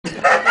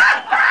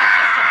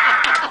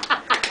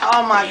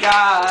Oh my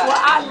God.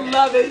 Well, I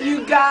love it,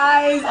 you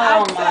guys.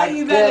 I tell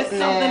you, that is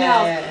something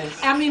else.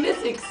 I mean,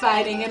 it's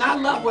exciting, and I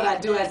love what I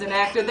do as an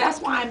actor. That's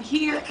why I'm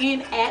here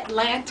in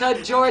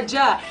Atlanta,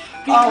 Georgia,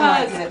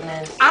 because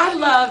I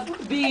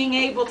love being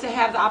able to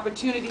have the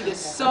opportunity to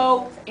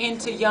sew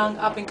into young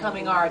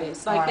up-and-coming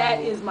artists. Like, that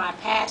is my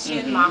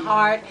passion, my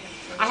heart.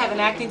 I have an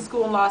acting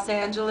school in Los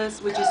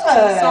Angeles, which is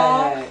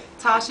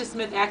Tasha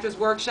Smith Actors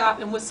Workshop,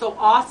 and what's so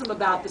awesome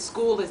about the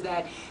school is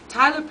that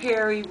Tyler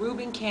Perry,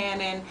 Reuben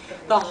Cannon,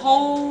 the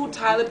whole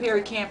Tyler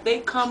Perry camp, they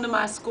come to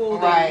my school,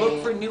 they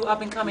look for new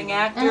up-and-coming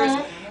actors.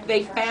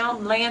 They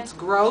found Lance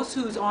Gross,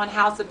 who's on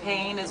House of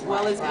Pain, as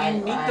well as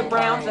in Meet the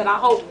Browns, that I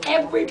hope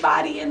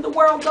everybody in the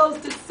world goes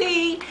to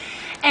see.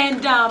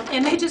 And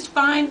they just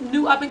find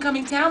new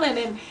up-and-coming talent,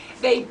 and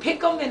they pick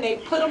them and they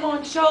put them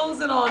on shows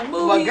and on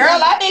movies. Well,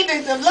 girl, I need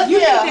to look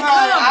here,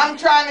 I'm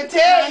trying to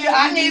tell you,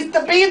 I need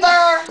to be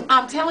there.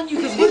 I'm telling you,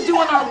 because we're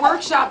doing our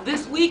workshop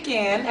this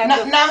weekend.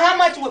 Now, how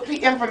much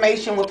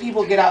information will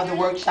people get out of the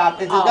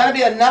workshop? Is it going to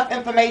be enough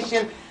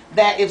information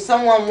that if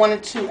someone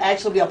wanted to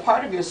actually be a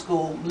part of your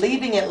school,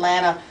 leaving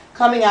Atlanta,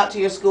 coming out to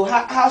your school,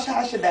 how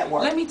should that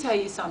work? Let me tell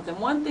you something.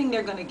 One thing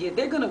they're going to get,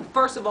 they're going to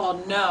first of all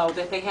know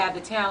that they have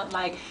the talent.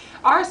 Like,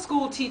 our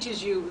school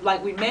teaches you,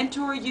 like, we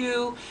mentor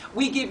you,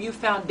 we give you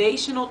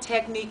foundational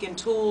technique and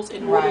tools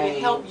in order to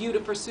help you to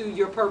pursue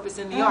your purpose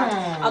in the arts.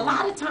 A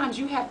lot of times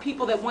you have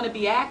people that want to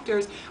be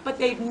actors, but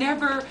they've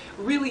never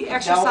really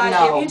exercised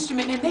their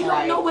instrument, and they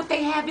don't know what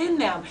they have in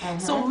them.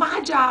 So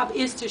my job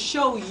is to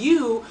show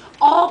you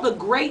all the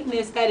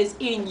greatness that is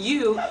in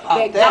you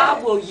that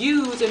God will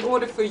use in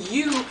order for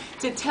you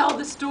to tell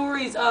the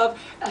stories of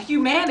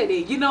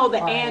humanity. You know, the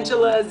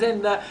Angelas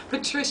and the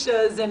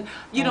Patricias and,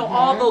 you know,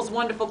 all those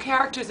wonderful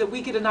characters that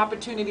we get an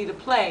opportunity to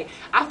play.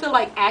 I feel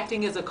like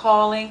acting is a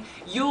calling.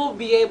 You'll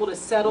be able to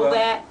settle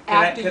that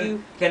after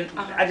you...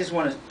 I just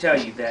want to tell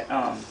you that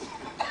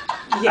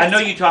I know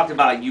you talked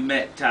about you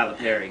met Tyler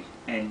Perry,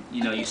 and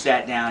you know you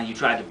sat down, you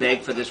tried to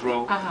beg for this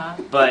role,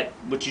 but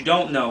what you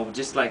don't know,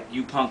 just like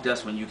you punked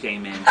us when you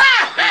came in,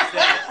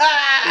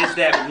 is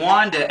that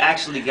Wanda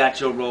actually got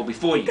your role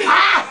before you.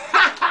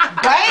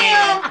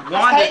 Bam! And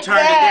Wanda turned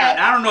it down.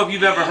 I don't know if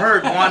you've ever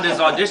heard Wanda's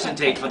audition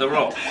tape for the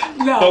role,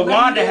 but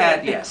Wanda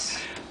had, yes.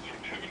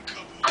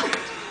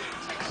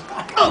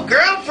 Oh,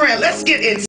 girlfriend, let's get in.